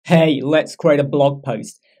Hey, let's create a blog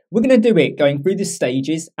post. We're going to do it going through the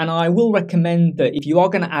stages, and I will recommend that if you are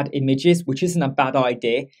going to add images, which isn't a bad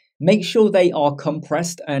idea, make sure they are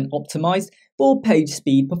compressed and optimized for page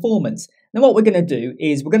speed performance. Now what we're going to do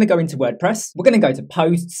is we're going to go into WordPress, we're going to go to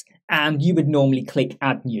posts, and you would normally click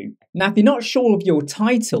add new. Now if you're not sure of your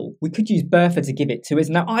title, we could use Bertha to give it to us.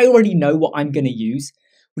 Now I already know what I'm going to use,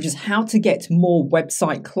 which is how to get more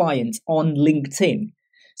website clients on LinkedIn.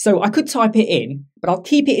 So I could type it in, but I'll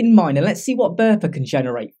keep it in mind and let's see what Bertha can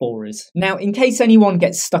generate for us. Now, in case anyone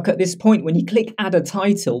gets stuck at this point, when you click add a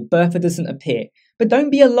title, Bertha doesn't appear. But don't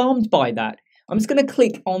be alarmed by that. I'm just going to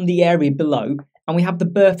click on the area below and we have the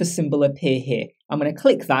Bertha symbol appear here. I'm going to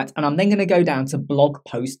click that and I'm then going to go down to blog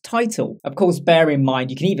post title. Of course, bear in mind,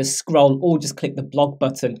 you can either scroll or just click the blog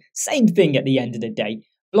button. Same thing at the end of the day.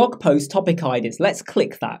 Blog post topic ideas, let's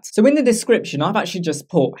click that. So in the description, I've actually just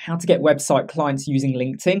put how to get website clients using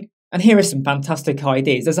LinkedIn. And here are some fantastic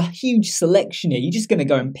ideas. There's a huge selection here. You're just going to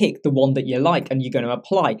go and pick the one that you like and you're going to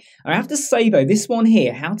apply. I have to say though, this one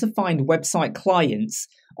here, how to find website clients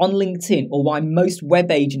on LinkedIn, or why most web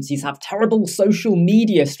agencies have terrible social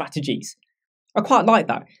media strategies. I quite like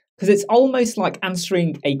that because it's almost like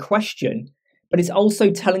answering a question, but it's also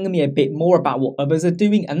telling me a bit more about what others are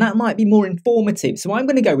doing, and that might be more informative. So I'm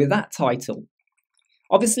going to go with that title.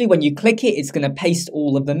 Obviously, when you click it, it's going to paste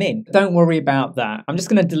all of them in. Don't worry about that. I'm just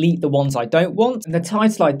going to delete the ones I don't want. And the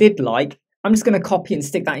title I did like, I'm just going to copy and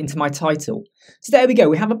stick that into my title. So there we go.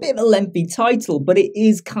 We have a bit of a lengthy title, but it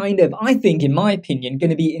is kind of, I think, in my opinion,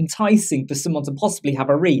 going to be enticing for someone to possibly have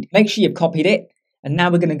a read. Make sure you've copied it. And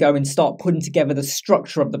now we're going to go and start putting together the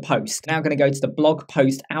structure of the post. Now I'm going to go to the blog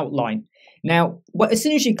post outline. Now, as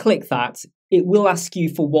soon as you click that, it will ask you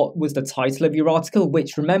for what was the title of your article,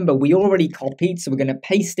 which remember, we already copied, so we're going to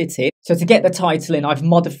paste it in. So to get the title in, I've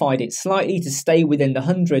modified it slightly to stay within the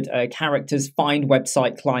 100 characters, find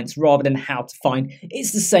website clients rather than how to find.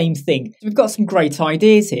 It's the same thing. So we've got some great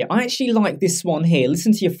ideas here. I actually like this one here.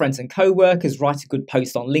 Listen to your friends and co-workers, write a good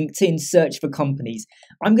post on LinkedIn, search for companies.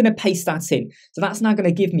 I'm going to paste that in. So that's now going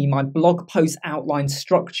to give me my blog post outline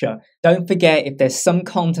structure. Don't forget, if there's some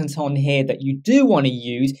content on here that you do want to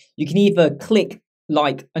use, you can either click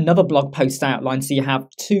like another blog post outline so you have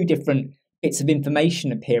two different bits of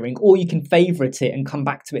information appearing, or you can favorite it and come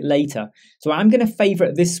back to it later. So I'm going to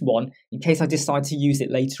favorite this one in case I decide to use it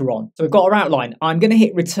later on. So we've got our outline. I'm going to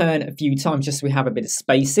hit return a few times just so we have a bit of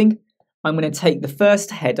spacing. I'm going to take the first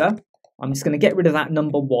header. I'm just going to get rid of that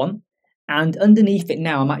number 1. And underneath it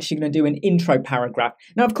now, I'm actually going to do an intro paragraph.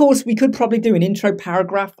 Now, of course, we could probably do an intro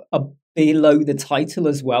paragraph below the title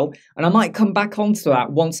as well. And I might come back onto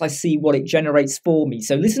that once I see what it generates for me.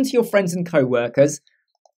 So listen to your friends and co-workers.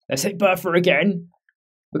 Let's hit Bertha again.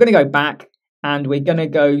 We're going to go back and we're going to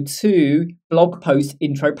go to blog post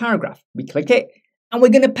intro paragraph. We click it and we're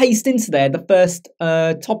going to paste into there the first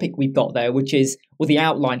topic we've got there, which is, or the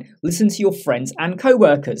outline, listen to your friends and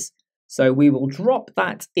co-workers. So we will drop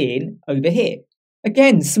that in over here.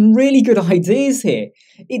 Again, some really good ideas here.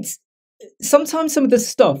 It's sometimes some of the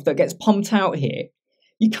stuff that gets pumped out here,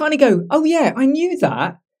 you kind of go, oh yeah, I knew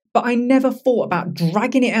that, but I never thought about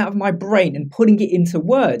dragging it out of my brain and putting it into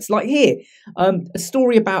words. Like here, a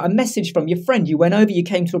story about a message from your friend. You went over, you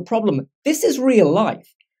came to a problem. This is real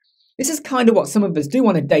life. This is kind of what some of us do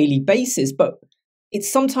on a daily basis, but it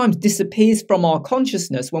sometimes disappears from our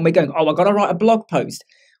consciousness when we're going, oh, I've got to write a blog post.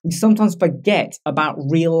 We sometimes forget about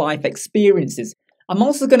real life experiences. I'm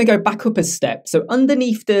also going to go back up a step. So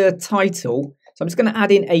underneath the title, so I'm just going to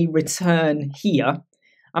add in a return here.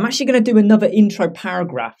 I'm actually going to do another intro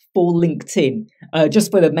paragraph for LinkedIn, just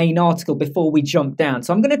for the main article before we jump down.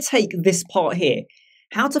 So I'm going to take this part here,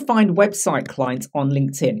 how to find website clients on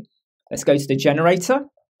LinkedIn. Let's go to the generator.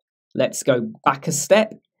 Let's go back a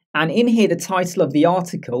step. And in here, the title of the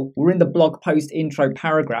article, we're in the blog post intro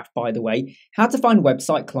paragraph, by the way, how to find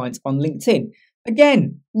website clients on LinkedIn.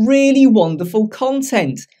 Again, really wonderful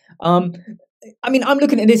content. I mean, I'm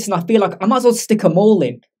looking at this and I feel like I might as well stick them all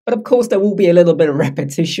in. But of course, there will be a little bit of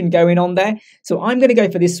repetition going on there. So I'm going to go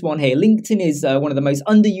for this one here. LinkedIn is one of the most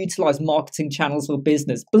underutilized marketing channels for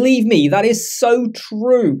business. Believe me, that is so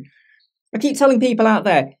true. I keep telling people out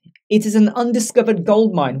there, it is an undiscovered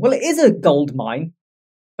gold mine. Well, it is a gold mine,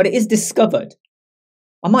 but it is discovered.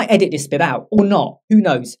 I might edit this bit out or not. Who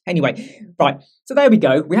knows? Anyway, right. So there we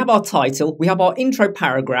go. We have our title. We have our intro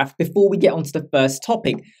paragraph before we get onto the first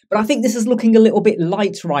topic. But I think this is looking a little bit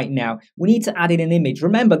light right now. We need to add in an image.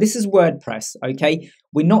 Remember, this is WordPress, okay?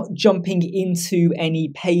 We're not jumping into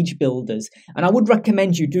any page builders. And I would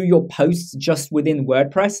recommend you do your posts just within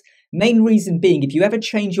WordPress. Main reason being, if you ever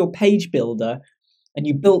change your page builder and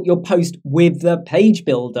you built your post with the page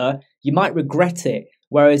builder, you might regret it.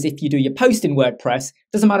 Whereas if you do your post in WordPress,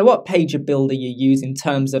 doesn't matter what page builder you use in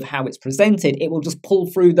terms of how it's presented, it will just pull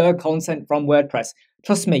through the content from WordPress.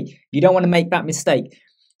 Trust me, you don't want to make that mistake.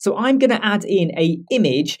 So I'm going to add in an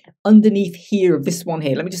image underneath here of this one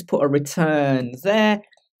here. Let me just put a return there.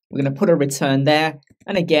 We're going to put a return there.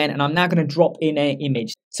 And again, and I'm now going to drop in an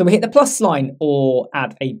image. So we hit the plus line or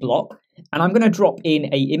add a block. And I'm going to drop in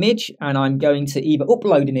an image, and I'm going to either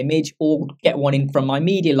upload an image or get one in from my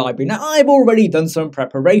media library. Now, I've already done some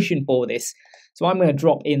preparation for this. So I'm going to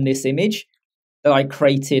drop in this image that I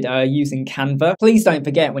created using Canva. Please don't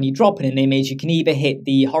forget, when you drop in an image, you can either hit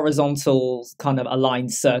the horizontal kind of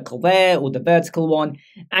aligned circle there or the vertical one,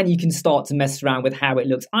 and you can start to mess around with how it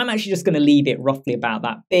looks. I'm actually just going to leave it roughly about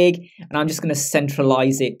that big, and I'm just going to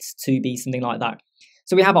centralize it to be something like that.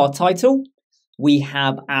 So we have our title, we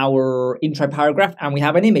have our intro paragraph, and we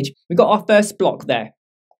have an image. We've got our first block there.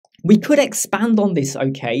 We could expand on this,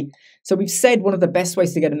 okay? So we've said one of the best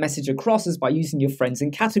ways to get a message across is by using your friends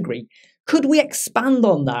in category. Could we expand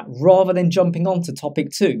on that rather than jumping on to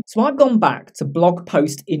topic 2? So I've gone back to blog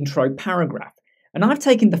post intro paragraph, and I've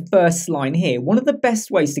taken the first line here. One of the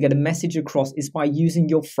best ways to get a message across is by using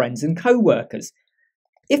your friends and co-workers.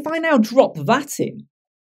 If I now drop that in,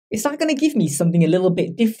 is that going to give me something a little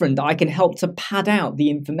bit different that I can help to pad out the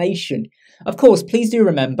information? Of course, please do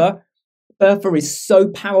remember, Bertha is so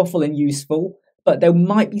powerful and useful, but there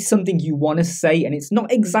might be something you want to say and it's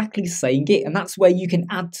not exactly saying it, and that's where you can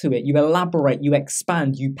add to it. You elaborate, you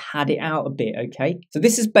expand, you pad it out a bit, okay? So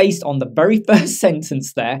this is based on the very first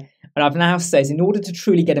sentence there, and I've now says, in order to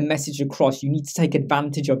truly get a message across, you need to take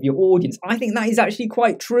advantage of your audience. I think that is actually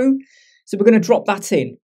quite true, so we're going to drop that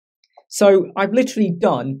in. So I've literally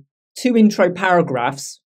done 2 intro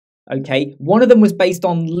paragraphs, okay? One of them was based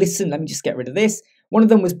on listen, let me just get rid of this. One of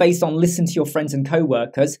them was based on listen to your friends and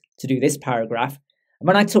co-workers to do this paragraph. And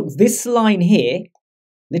when I took this line here,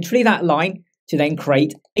 literally that line, to then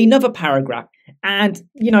create another paragraph and,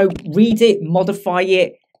 you know, read it, modify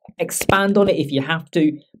it, expand on it if you have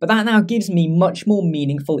to. But that now gives me much more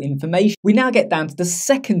meaningful information. We now get down to the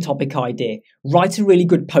second topic idea, write a really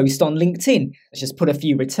good post on LinkedIn. Let's just put a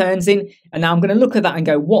few returns in. And now I'm going to look at that and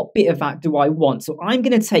go, what bit of that do I want? So I'm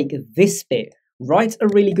going to take this bit, write a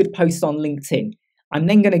really good post on LinkedIn. I'm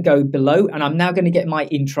then going to go below and I'm now going to get my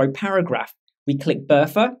intro paragraph. We click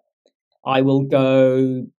Bertha. I will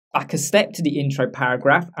go back a step to the intro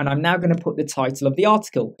paragraph and I'm now going to put the title of the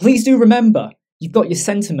article. Please do remember, you've got your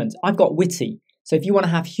sentiment. I've got witty. So if you want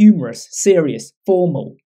to have humorous, serious,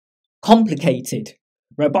 formal, complicated,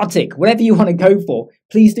 robotic, whatever you want to go for,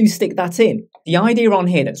 please do stick that in. The idea on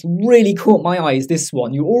here that's really caught my eye is this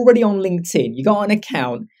one. You're already on LinkedIn. You got an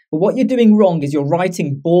account. But what you're doing wrong is you're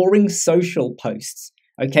writing boring social posts,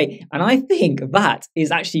 okay? And I think that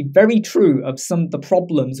is actually very true of some of the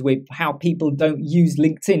problems with how people don't use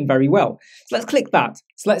LinkedIn very well. So let's click that.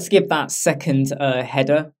 So let's give that second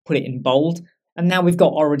header, put it in bold. And now we've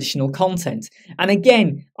got our additional content. And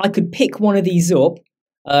again, I could pick one of these up.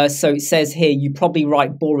 So it says here, you probably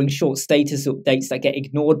write boring short status updates that get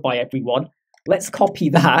ignored by everyone. Let's copy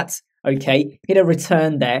that, okay? Hit a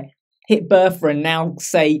return there. Hit Bertha and now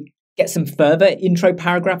say, get some further intro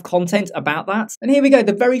paragraph content about that. And here we go.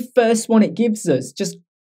 The very first one it gives us just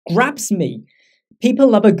grabs me. People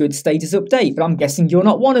love a good status update, but I'm guessing you're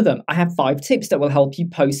not one of them. I have 5 tips that will help you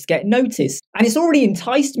posts get noticed. And it's already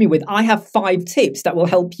enticed me with, I have 5 tips that will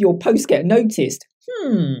help your post get noticed.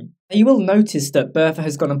 You will notice that Bertha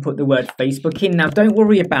has gone and put the word Facebook in. Now, don't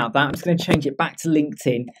worry about that. I'm just going to change it back to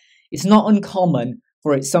LinkedIn. It's not uncommon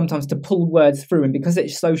for it sometimes to pull words through, and because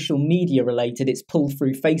it's social media related, it's pulled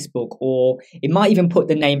through Facebook, or it might even put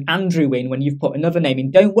the name Andrew in when you've put another name in.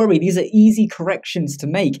 Don't worry, these are easy corrections to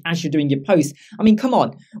make as you're doing your post. I mean, come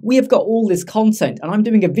on, we have got all this content and I'm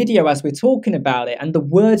doing a video as we're talking about it and the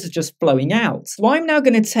words are just flowing out. So I'm now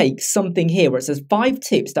going to take something here where it says 5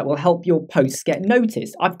 tips that will help your posts get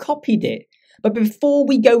noticed. I've copied it, but before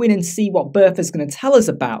we go in and see what Bertha's going to tell us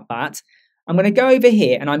about that, I'm going to go over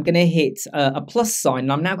here and I'm going to hit a plus sign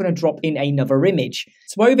and I'm now going to drop in another image.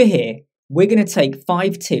 So over here, we're going to take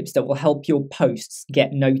 5 tips that will help your posts get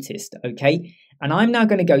noticed, okay? And I'm now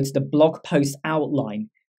going to go to the blog post outline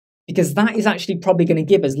because that is actually probably going to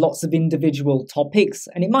give us lots of individual topics,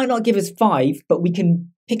 and it might not give us 5, but we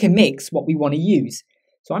can pick and mix what we want to use.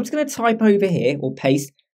 So I'm just going to type over here or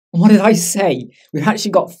paste. And what did I say? We've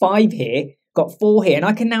actually got 5 here. Got 4 here, and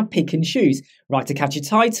I can now pick and choose. Write a catchy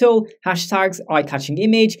title, hashtags, eye-catching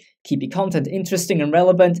image, keep your content interesting and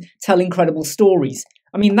relevant, tell incredible stories.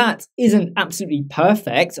 I mean, that isn't absolutely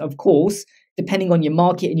perfect, of course, depending on your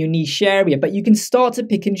market and your niche area, but you can start to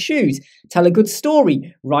pick and choose. Tell a good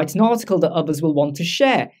story, write an article that others will want to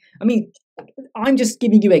share. I mean, I'm just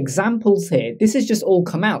giving you examples here. This has just all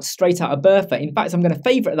come out straight out of Bertha. In fact, I'm going to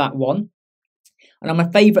favorite that one. And I'm going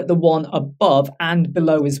to favorite the one above and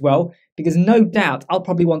below as well, because no doubt I'll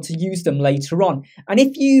probably want to use them later on. And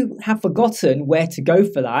if you have forgotten where to go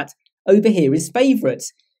for that, over here is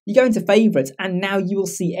favorites. You go into favorites and now you will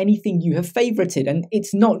see anything you have favorited. And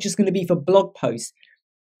it's not just going to be for blog posts.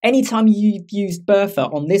 Anytime you've used Bertha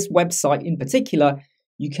on this website in particular,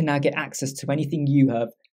 you can now get access to anything you have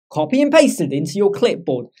copy and pasted into your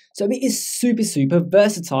clipboard. So it is super, super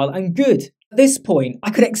versatile and good. At this point, I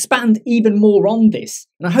could expand even more on this.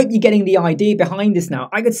 And I hope you're getting the idea behind this now.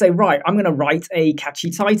 I could say, right, I'm going to write a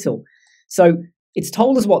catchy title. So it's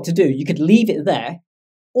told us what to do. You could leave it there,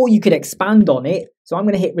 or you could expand on it. So I'm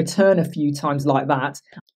going to hit return a few times like that.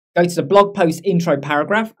 Go to the blog post intro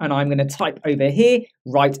paragraph, and I'm going to type over here,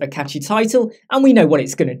 write a catchy title, and we know what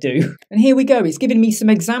it's going to do. And here we go. It's giving me some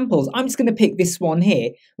examples. I'm just going to pick this one here,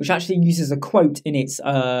 which actually uses a quote in its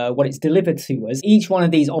what it's delivered to us. Each one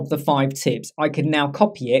of these of the 5 tips, I could now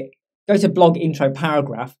copy it, go to blog intro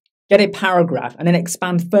paragraph, get a paragraph, and then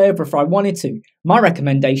expand further if I wanted to. My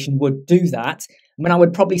recommendation would do that. I mean, I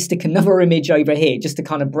would probably stick another image over here just to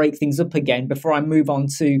kind of break things up again before I move on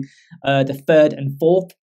to the 3rd and 4th.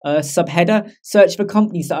 Subheader, search for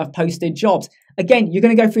companies that have posted jobs. Again, you're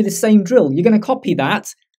going to go through the same drill. You're going to copy that,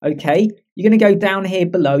 okay? You're going to go down here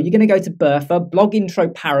below. You're going to go to Bertha, blog intro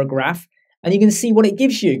paragraph, and you're going to see what it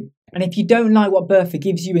gives you. And if you don't like what Bertha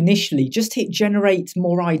gives you initially, just hit generate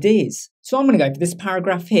more ideas. So I'm going to go for this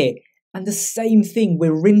paragraph here. And the same thing,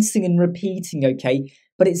 we're rinsing and repeating, okay?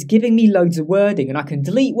 But it's giving me loads of wording and I can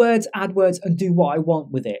delete words, add words, and do what I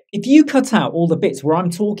want with it. If you cut out all the bits where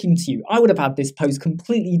I'm talking to you, I would have had this post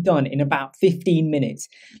completely done in about 15 minutes.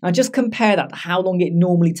 Now just compare that to how long it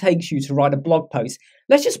normally takes you to write a blog post.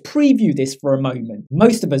 Let's just preview this for a moment.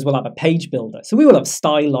 Most of us will have a page builder, so we will have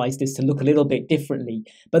stylized this to look a little bit differently.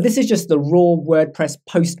 But this is just the raw WordPress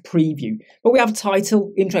post preview. But we have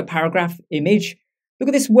title, intro paragraph, image. Look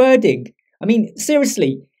at this wording. I mean,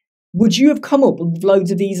 seriously, would you have come up with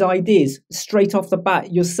loads of these ideas straight off the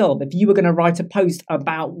bat yourself if you were going to write a post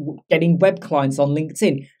about getting web clients on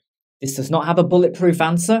LinkedIn? This does not have a bulletproof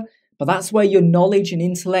answer, but that's where your knowledge and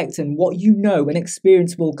intellect and what you know and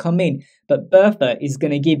experience will come in. But Bertha is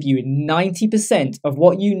going to give you 90% of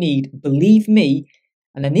what you need, believe me,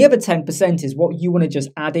 and then the other 10% is what you want to just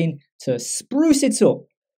add in to spruce it up.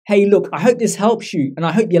 Hey, look, I hope this helps you, and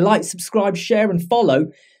I hope you like, subscribe, share, and follow.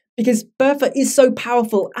 Because Bertha is so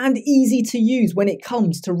powerful and easy to use when it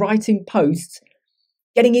comes to writing posts,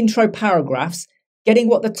 getting intro paragraphs, getting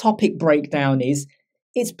what the topic breakdown is.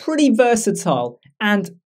 It's pretty versatile,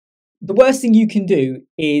 and the worst thing you can do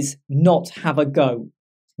is not have a go.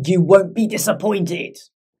 You won't be disappointed.